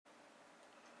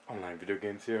Online Video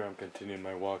Games here. I'm continuing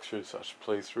my walkthrough slash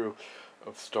playthrough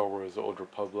of Star Wars: The Old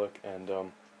Republic, and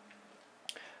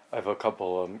I have a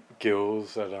couple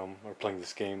guilds that are playing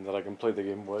this game that I can play the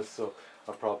game with. So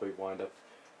I'll probably wind up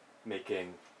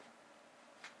making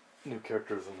new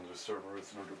characters on other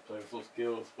servers in order to play with those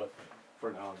guilds. But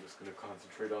for now, I'm just going to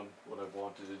concentrate on what I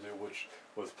wanted to do, which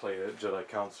was play a Jedi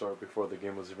Counselor before the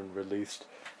game was even released,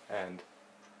 and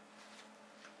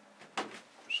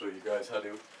show you guys how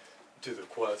to do the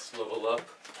quest, level up,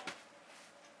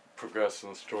 progress in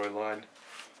the storyline,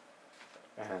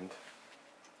 and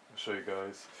show you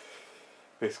guys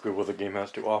basically what the game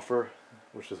has to offer,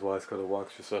 which is why it's called a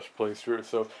walkthrough slash playthrough.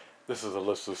 So this is a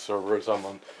list of servers. I'm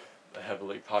on a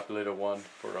heavily populated one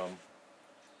for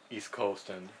East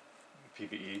Coast and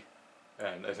PvE,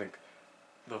 and I think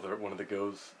the other one of the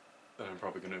guilds that I'm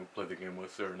probably going to play the game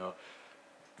with, they're in a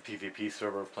PvP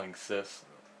server playing Sis,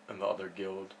 and the other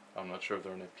guild, I'm not sure if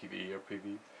they're in a PvE or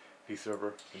PvP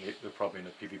server. They're probably in a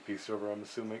PvP server, I'm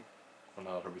assuming. I'm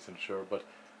not 100% sure, but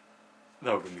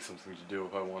that would give me something to do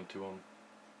if I want to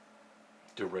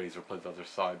do raids or play the other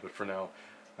side. But for now,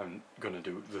 I'm going to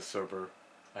do this server.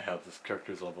 I have this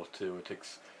character's level 2. It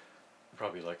takes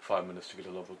probably like 5 minutes to get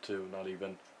to level 2, not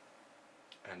even.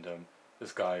 And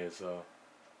this guy is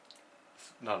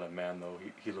not a man though.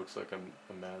 He looks like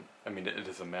a man. I mean, it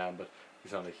is a man, but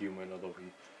he's not a human, although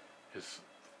his,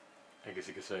 I guess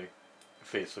you could say,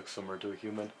 face looks similar to a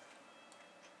human.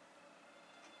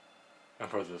 And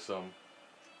for this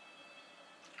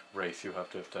race, you have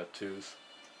to have tattoos.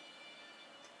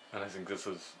 And I think this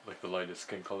is like the lightest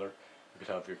skin color you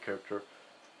could have your character.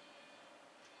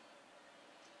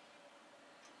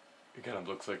 It kind of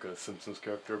looks like a Simpsons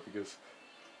character because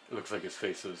it looks like his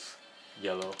face is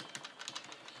yellow.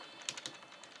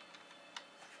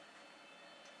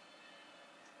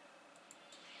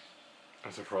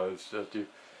 I'm surprised that you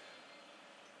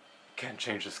can't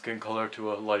change the skin color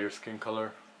to a lighter skin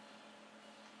color.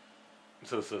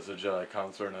 So it says a Jedi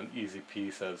Counselor and an easy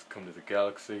peace has come to the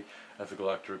galaxy as the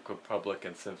Galactic Republic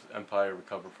and Sith Empire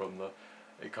recover from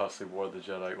a costly war. The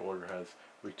Jedi Order has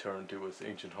returned to its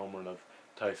ancient homeland of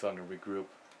Tython and regroup.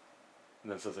 And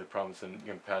then it says a promising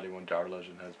young Padawan Dar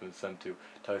Legend has been sent to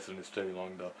Tython to study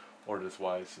along the Order's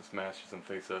wisest masters and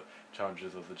face the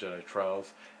challenges of the Jedi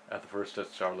trials. At the first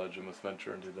test, Dar Legend must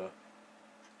venture into the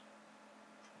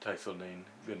Tythonine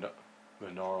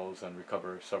Minerals and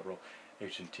recover several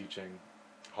ancient teaching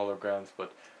holograms,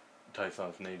 but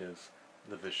Tython's natives,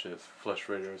 the vicious flesh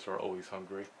raiders, are always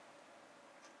hungry.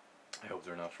 I hope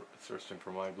they're not thirsting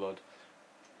for my blood,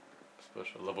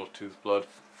 especially level 2's blood.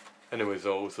 Anyways,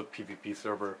 though, it was a PvP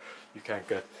server. You can't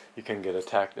get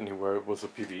attacked anywhere. It was a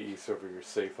PvE server. You're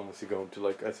safe unless you go into,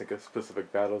 like, I think a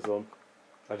specific battle zone.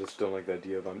 I just don't like the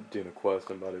idea of I'm doing a quest,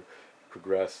 I'm about to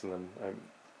progress, and then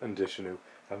in addition to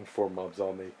having 4 mobs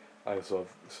on me, I also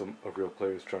have some real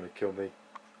players trying to kill me.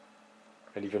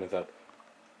 And even if that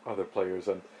other players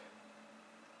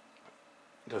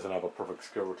doesn't have a perfect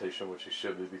skill rotation, which he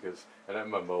should be, because an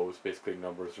MMO is basically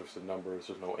numbers versus numbers.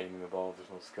 There's no aiming involved. There's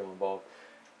no skill involved.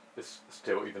 It's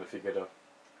still, even if you get a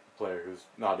player who's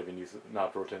not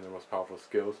rotating their most powerful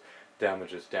skills,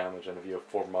 damage is damage. And if you have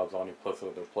 4 mobs on you plus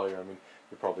another player, I mean,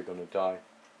 you're probably going to die.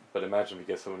 But imagine if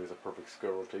you get someone who's a perfect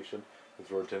skill rotation, who's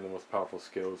rotating the most powerful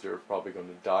skills, you're probably going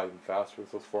to die even faster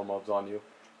with those 4 mobs on you.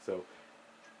 So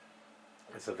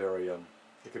it's a very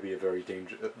it could be a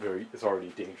it's already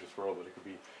a dangerous world, but it could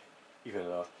be even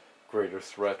a greater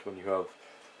threat when you have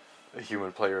a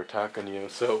human player attacking you.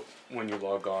 So when you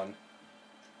log on,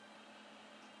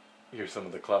 here's some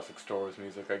of the classic Star Wars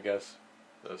music, I guess.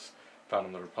 This found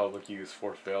in the Republic. You use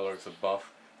Force Valor as a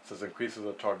buff. It says increases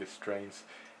the target's strength,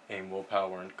 aim,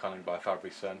 willpower, and cunning by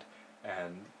 5%,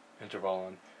 and internal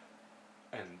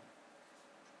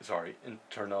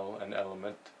and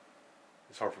element.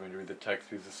 It's hard for me to read the text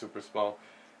because it's super small.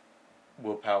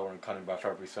 Willpower and cunning by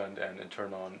 5%, and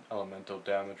internal and elemental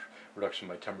damage reduction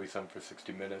by 10% for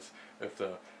 60 minutes. If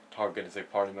the target is a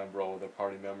party member, all other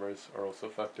party members are also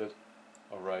affected.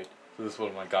 Alright, so this is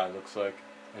what my guy looks like,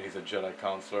 and he's a Jedi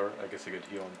Counselor. I guess he could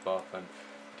heal and buff and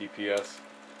DPS.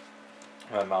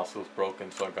 My mouse was broken,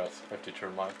 so I have to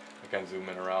turn I can't zoom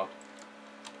in or out.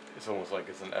 It's almost like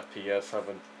it's an FPS.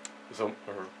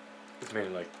 It's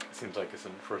mainly like, it seems like it's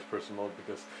in first person mode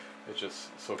because it's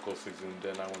just so closely zoomed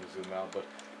in. I want to zoom out, but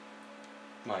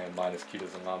my minus key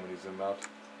doesn't allow me to zoom out.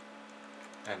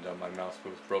 And my mouse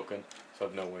was broken, so I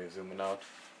have no way of zooming out.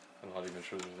 I'm not even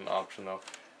sure there's an option though.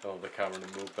 The camera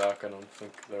to move back, I don't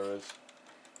think there is.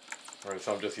 Alright,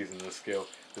 so I'm just using this skill.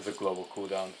 There's a global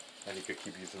cooldown, and you could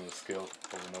keep using the skill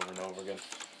over and over and over again.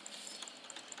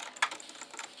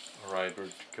 Alright, we're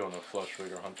killing a flesh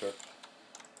raider hunter.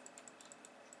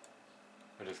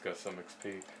 I just got some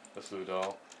XP. Let's do it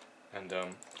all. And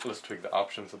let's tweak the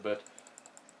options a bit.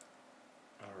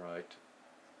 Alright.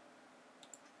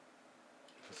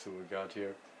 Let's see what we got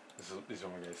here. These are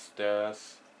my guys'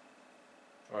 stats.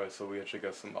 Alright, so we actually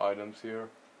got some items here.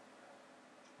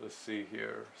 Let's see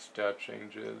here. Stat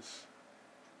changes.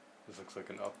 This looks like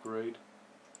an upgrade.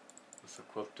 Let's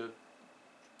equip it.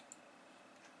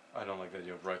 I don't like that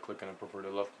you have right click and I prefer to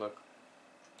left click.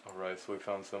 Alright, so we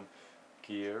found some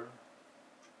gear.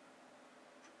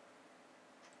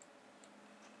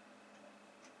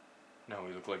 Now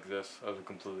we look like this. I look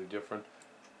completely different.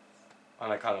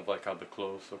 And I kind of like how the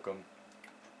clothes look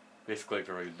basically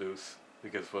very loose,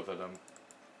 because with it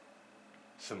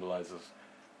symbolizes,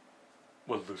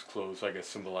 well, loose clothes I guess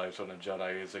symbolize when a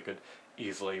Jedi is they could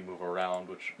easily move around,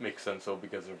 which makes sense though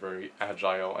because they're very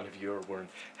agile, and if you're wearing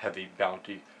heavy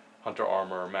bounty hunter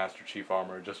armor or Master Chief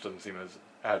armor, it just doesn't seem as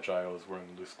agile as wearing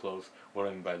loose clothes.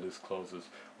 Wearing by loose clothes is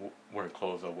wearing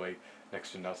clothes that weigh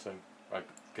next to nothing. I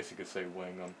guess you could say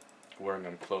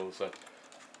wearing clothes that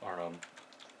are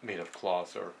made of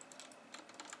cloth or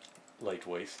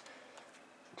lightweight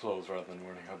clothes rather than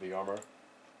wearing heavy armor.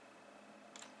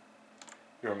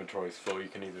 Your inventory is full. You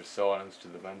can either sell items to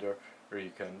the vendor or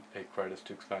you can pay credits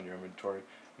to expand your inventory.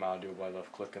 Module by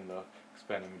left clicking the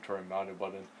expand inventory module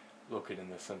button located in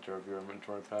the center of your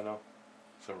inventory panel.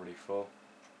 It's already full.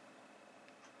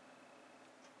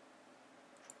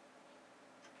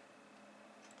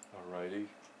 Alrighty.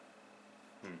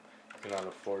 You cannot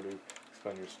afford to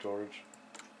expand your storage.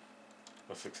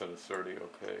 Oh, 6 out of 30,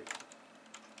 okay.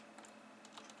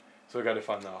 So I gotta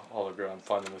find the hologram,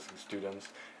 find the missing students,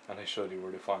 and I showed you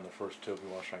where to find the first two if you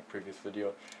watched my previous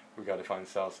video. We gotta find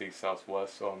southeast,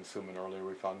 southwest, so I'm assuming earlier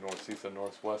we found northeast and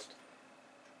northwest.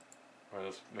 Alright,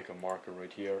 let's make a marker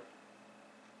right here.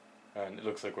 And it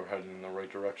looks like we're heading in the right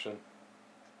direction.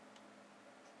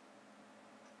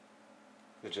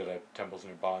 The Jedi temple's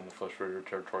nearby and the Flesh Raider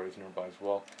territory is nearby as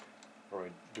well.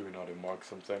 Alright, do we know how to mark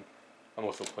something? I'm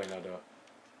also playing at let's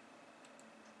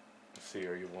see,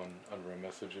 are you one under a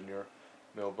message in your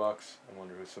mailbox? I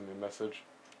wonder who sent me a message.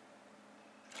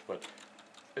 But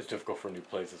it's difficult for new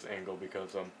places angle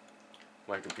because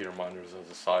my computer monitor is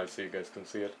as a size so you guys can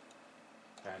see it.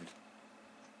 And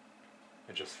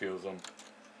it just feels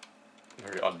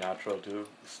very unnatural to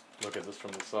look at this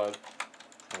from the side.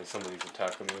 Somebody's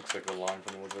attacking me, looks like the line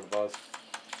from the Wizard of Oz.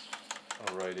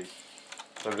 Alrighty.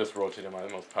 So I'm just rotating my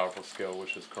most powerful skill,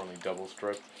 which is currently double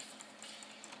strike.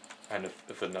 And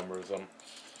if the numbers,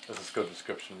 if the skill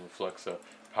description reflects the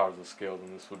power of the skill,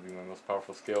 then this would be my most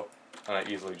powerful skill. And I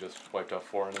easily just wiped out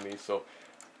 4 enemies, so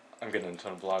I'm getting a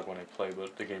ton of lag when I play,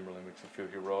 but the game really makes me feel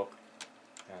heroic.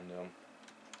 And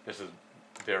this is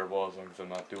bearable as long as I'm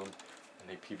not doing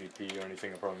any PvP or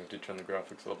anything. I probably have to turn the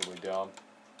graphics all the way down,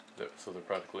 so they're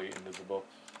practically invisible.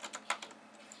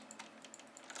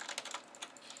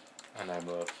 And I have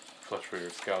a Flesh Raider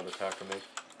scout attacking me.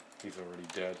 He's already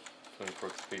dead. 24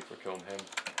 XP for killing him.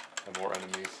 And more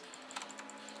enemies.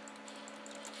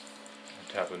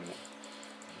 I'm tapping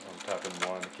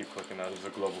 1, keep clicking that. There's a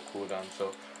global cooldown,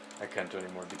 so I can't do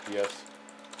any more DPS.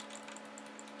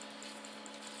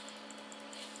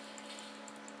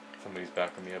 Somebody's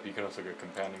backing me up. You can also get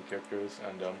companion characters,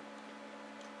 and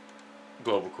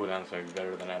global cooldowns may be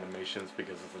better than animations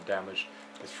because if the damage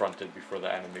is fronted before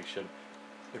the animation,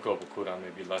 the global cooldown may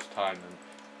be less time than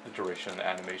the duration of the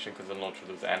animation, because in launcher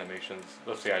those animations,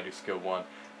 let's say I do skill 1,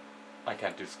 I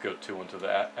can't do skill 2 until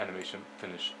the animation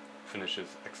finishes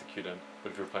executing.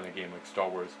 But if you're playing a game like Star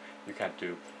Wars, you can't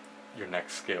do your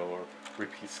next skill or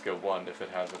repeat skill 1 if it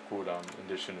has a cooldown in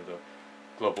addition to the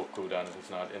global cooldown if it's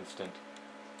not instant,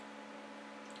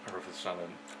 or if it's not an,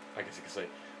 I guess you could say,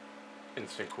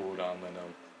 instant cooldown, then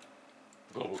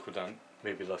global cooldown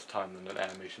may be less time than an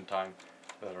animation time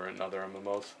that are in other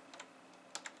MMOs.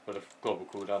 But if global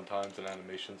cooldown times and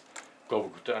animations,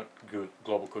 global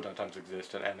cooldown times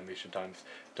exist and animation times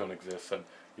don't exist, then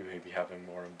you may be having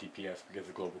more DPS because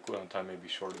the global cooldown time may be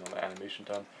shorter than the animation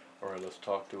time. Alright, let's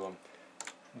talk to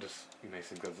this, you may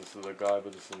think that this is a guy,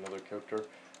 but this is another character.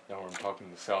 Now I'm talking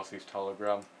to the Southeast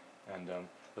hologram, and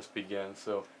let's begin.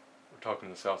 So we're talking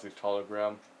to the Southeast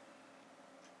hologram,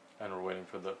 and we're waiting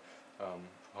for the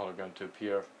hologram to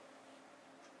appear.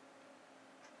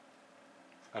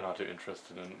 I'm not too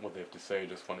interested in what they have to say, I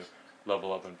just want to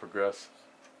level up and progress.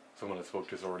 Someone I spoke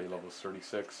to is already level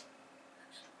 36.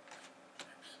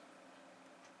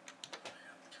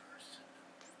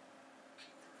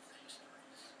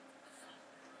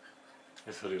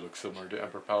 His hoodie looks similar to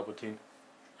Emperor Palpatine.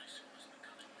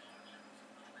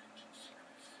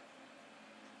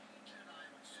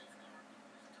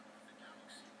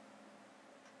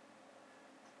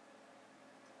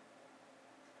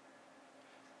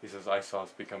 He says, I saw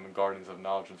us becoming guardians of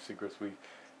knowledge and secrets. We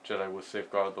Jedi will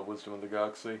safeguard the wisdom of the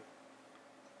galaxy.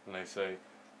 And I say,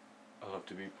 I love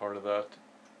to be part of that.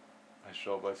 I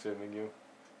show up by saving you.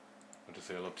 I just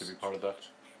say, I love to be part of that.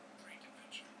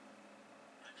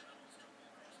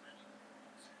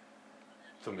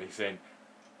 Somebody saying,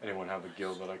 anyone have a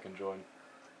guild that I can join?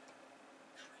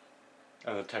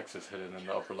 And the text is hidden in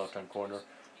the upper left hand corner.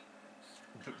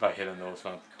 By hidden though, it's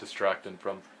not distracting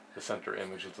from the center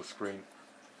image of the screen,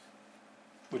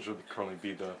 which would currently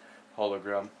be the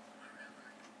hologram.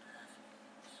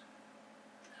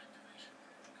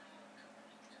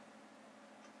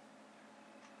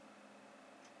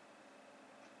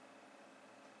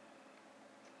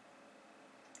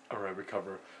 Alright,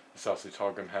 recover. The South Sea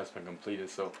hologram has been completed,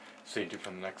 so stay tuned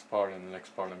for the next part. In the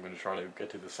next part, I'm going to try to get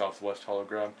to the Southwest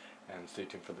hologram, and stay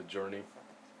tuned for the journey.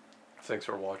 Thanks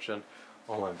for watching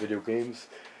Online Video Games.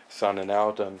 Signing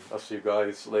out, and I'll see you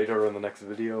guys later in the next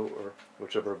video, or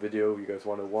whichever video you guys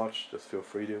want to watch. Just feel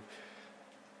free to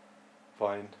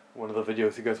find one of the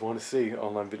videos you guys want to see.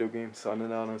 Online Video Games.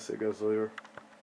 Signing out, and I'll see you guys later.